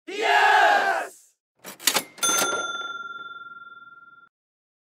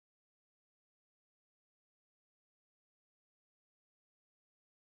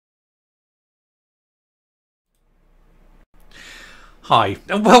Hi,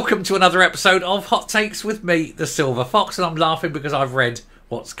 and welcome to another episode of Hot Takes with me, the Silver Fox, and I'm laughing because I've read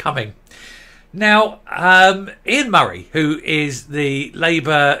what's coming. Now, Ian Murray, who is the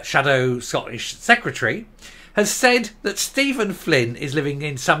Labour Shadow Scottish Secretary, has said that Stephen Flynn is living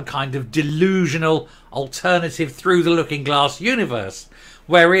in some kind of delusional alternative through the looking glass universe,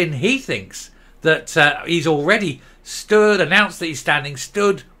 wherein he thinks that he's already announced that he's standing,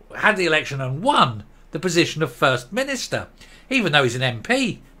 had the election and won the position of First Minister, even though he's an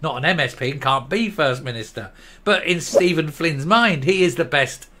MP, not an MSP, and can't be First Minister. But in Stephen Flynn's mind, he is the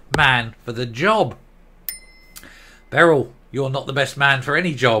best man for the job. Beryl, you're not the best man for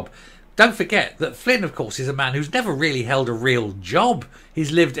any job. Don't forget that Flynn, of course, is a man who's never really held a real job.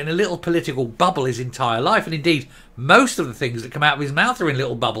 He's lived in a little political bubble his entire life, and indeed, most of the things that come out of his mouth are in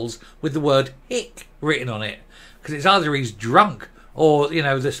little bubbles with the word hick written on it. Because it's either he's drunk or, you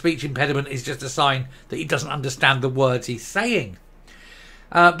know, the speech impediment is just a sign that he doesn't understand the words he's saying.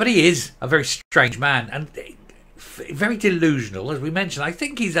 But he is a very strange man and very delusional, as we mentioned. I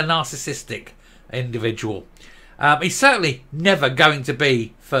think he's a narcissistic individual. He's certainly never going to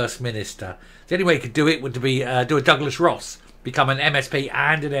be First Minister. The only way he could do it would be do a Douglas Ross, become an MSP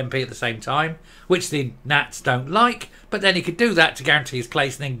and an MP at the same time, which the Nats don't like, but then he could do that to guarantee his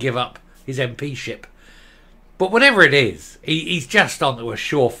place and then give up his MP-ship. But whatever it is, he's just onto a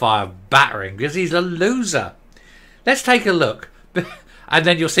surefire battering because he's a loser. Let's take a look, and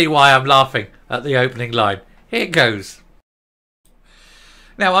then you'll see why I'm laughing at the opening line. Here it goes.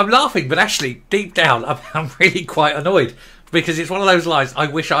 Now, I'm laughing, but actually, deep down, I'm really quite annoyed because it's one of those lines, I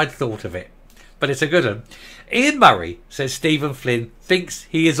wish I'd thought of it. But it's a good one. Ian Murray says Stephen Flynn thinks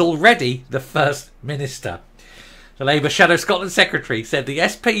he is already the First Minister. The Labour Shadow Scotland Secretary said the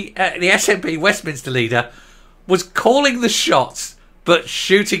SNP Westminster leader was calling the shots but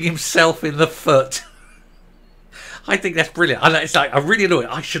shooting himself in the foot. I think that's brilliant. It's like, I'm really annoyed.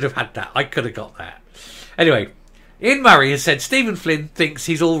 I should have had that. I could have got that. Anyway, Ian Murray has said Stephen Flynn thinks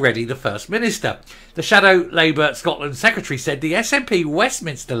he's already the First Minister. The Shadow Labour Scotland Secretary said the SNP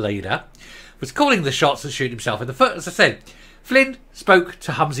Westminster leader was calling the shots and shooting himself in the foot. As I said, Flynn spoke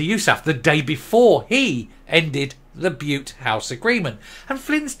to Humza Yousaf the day before he ended the Butte House Agreement. And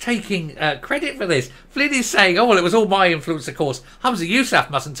Flynn's taking credit for this. Flynn is saying, oh, well, it was all my influence, of course. Humza Yousaf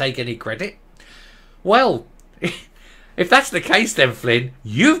mustn't take any credit. Well, if that's the case then, Flynn,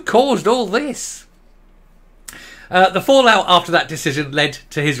 you've caused all this. The fallout after that decision led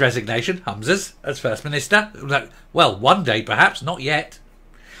to his resignation, Humza's, as First Minister. Well, one day perhaps, not yet.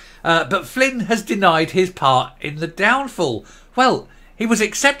 But Flynn has denied his part in the downfall. Well, he was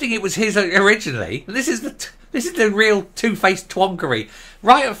accepting it was his originally. This is the real two-faced twonkery.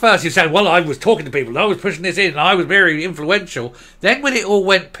 Right at first, he said, well, I was talking to people, and I was pushing this in, and I was very influential. Then when it all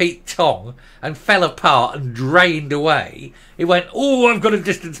went Pete Tong and fell apart and drained away, he went, oh, I've got to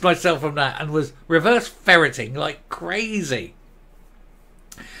distance myself from that, and was reverse ferreting like crazy.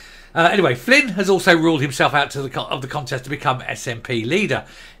 Anyway, Flynn has also ruled himself out of the contest to become SNP leader.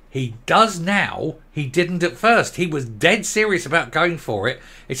 He does now. He didn't at first. He was dead serious about going for it.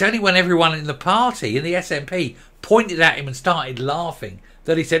 It's only when everyone in the party, in the SNP, pointed at him and started laughing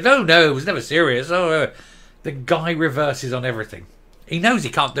that he said, no, it was never serious. The guy reverses on everything. He knows he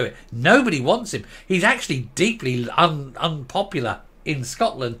can't do it. Nobody wants him. He's actually deeply unpopular in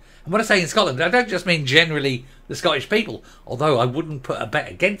Scotland. And when I say in Scotland, I don't just mean generally the Scottish people, although I wouldn't put a bet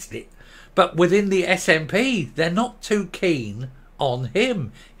against it. But within the SNP, they're not too keen on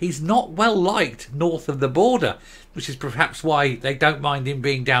him. He's not well liked north of the border, which is perhaps why they don't mind him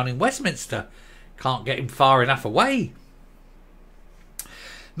being down in Westminster. Can't get him far enough away.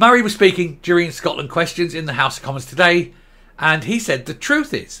 Murray was speaking during Scotland Questions in the House of Commons today, and he said the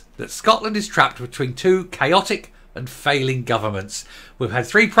truth is that Scotland is trapped between two chaotic and failing governments. We've had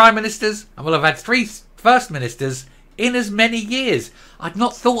 3 Prime Ministers and we'll have had 3 First Ministers in as many years. I'd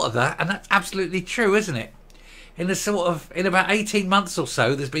not thought of that, and that's absolutely true, isn't it? In about 18 months or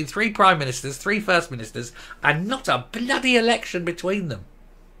so, there's been 3 Prime Ministers, 3 First Ministers, and not a bloody election between them.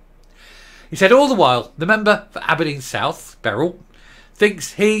 He said all the while, the member for Aberdeen South, Beryl,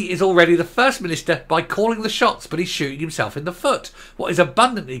 thinks he is already the First Minister by calling the shots, but he's shooting himself in the foot. What is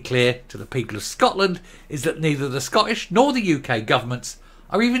abundantly clear to the people of Scotland is that neither the Scottish nor the UK governments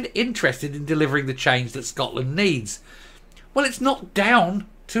are even interested in delivering the change that Scotland needs. Well, it's not down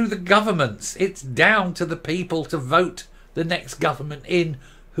to the governments. It's down to the people to vote the next government in,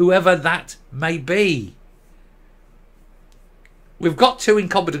 whoever that may be. We've got 2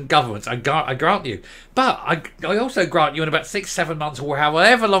 incompetent governments, I grant you. But I also grant you in about 6-7 months, or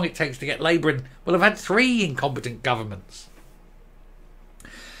however long it takes to get Labour in, we'll have had 3 incompetent governments.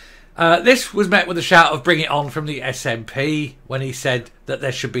 This was met with a shout of bring it on from the SNP when he said that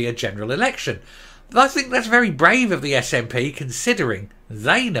there should be a general election. But I think that's very brave of the SNP, considering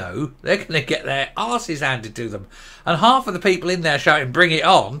they know they're going to get their arses handed to them. And half of the people in there shouting bring it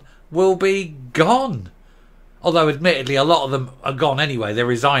on will be gone. Although admittedly a lot of them are gone anyway, they're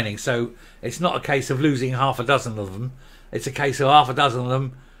resigning, so it's not a case of losing half a dozen of them. It's a case of half a dozen of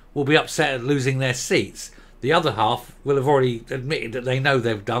them will be upset at losing their seats. The other half will have already admitted that they know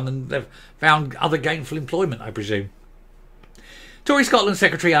they've done and they've found other gainful employment, I presume. Tory Scotland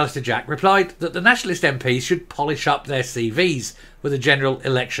Secretary Alistair Jack replied that the Nationalist MPs should polish up their CVs with a general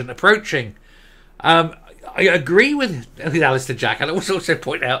election approaching. I agree with Alistair Jack, and I also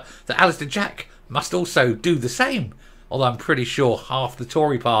point out that Alistair Jack must also do the same, although I'm pretty sure half the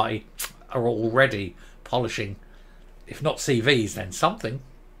Tory party are already polishing, if not CVs, then something.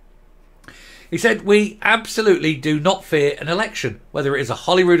 He said, we absolutely do not fear an election, whether it is a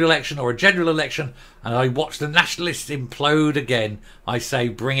Holyrood election or a general election, and I watch the Nationalists implode again. I say,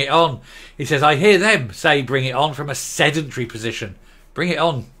 bring it on. He says, I hear them say bring it on from a sedentary position. Bring it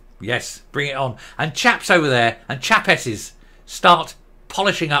on. Yes, bring it on. And chaps over there, and chapesses, start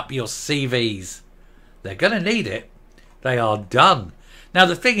polishing up your CVs. They're going to need it. They are done. Now,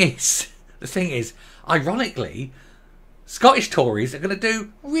 the thing is, ironically, Scottish Tories are going to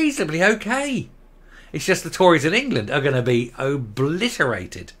do reasonably okay. It's just the Tories in England are going to be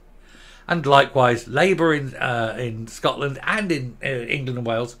obliterated. And likewise, Labour in Scotland and in England and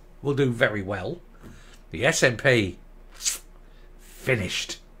Wales will do very well. The SNP,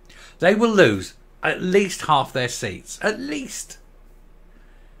 finished. They will lose at least half their seats. At least.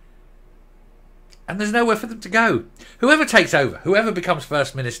 And there's nowhere for them to go. Whoever takes over, whoever becomes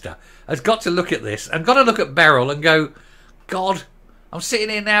First Minister, has got to look at this and got to look at Beryl and go, God, I'm sitting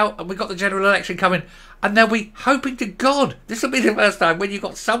here now and we've got the general election coming, and they'll be hoping to God this will be the first time when you've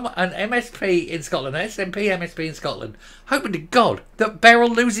got an MSP in Scotland, an SNP MSP in Scotland, hoping to God that Beryl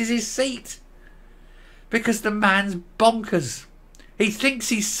loses his seat. Because the man's bonkers. He thinks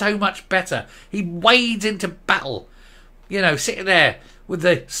he's so much better. He wades into battle, sitting there with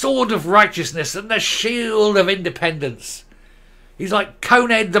the sword of righteousness and the shield of independence. He's like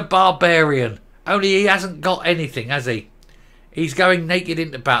Conehead the Barbarian, only he hasn't got anything, has he? He's going naked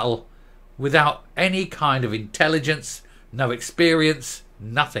into battle without any kind of intelligence, no experience,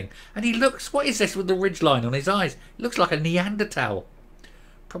 nothing. And he looks, what is this with the ridgeline on his eyes? He looks like a Neanderthal.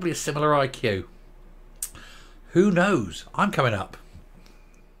 Probably a similar IQ. Who knows? I'm coming up.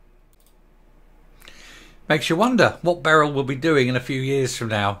 Makes you wonder what Beryl will be doing in a few years from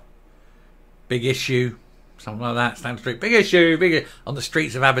now. Big issue, something like that. Stand Street, big issue, on the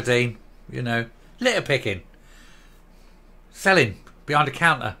streets of Aberdeen. Litter picking. Selling behind a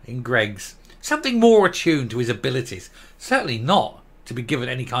counter in Greggs. Something more attuned to his abilities. Certainly not to be given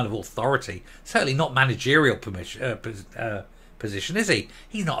any kind of authority. Certainly not managerial position, is he?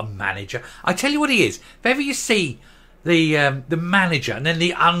 He's not a manager. I tell you what he is. If ever you see the manager and then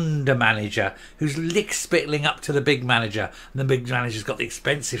the under manager who's lick-spittling up to the big manager, and the big manager's got the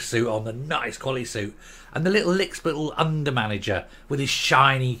expensive suit on, the nice quality suit, and the little lick-spittle under manager with his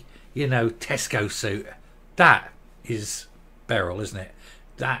shiny, Tesco suit. That is Beryl, isn't it?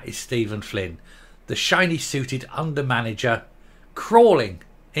 That is Stephen Flynn, the shiny suited under manager crawling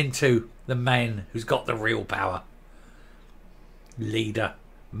into the man who's got the real power. Leader,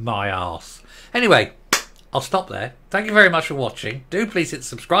 my arse. Anyway, I'll stop there. Thank you very much for watching. Do please hit the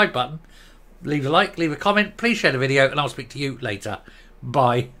subscribe button. Leave a like, leave a comment. Please share the video, and I'll speak to you later.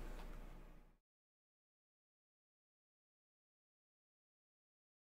 Bye.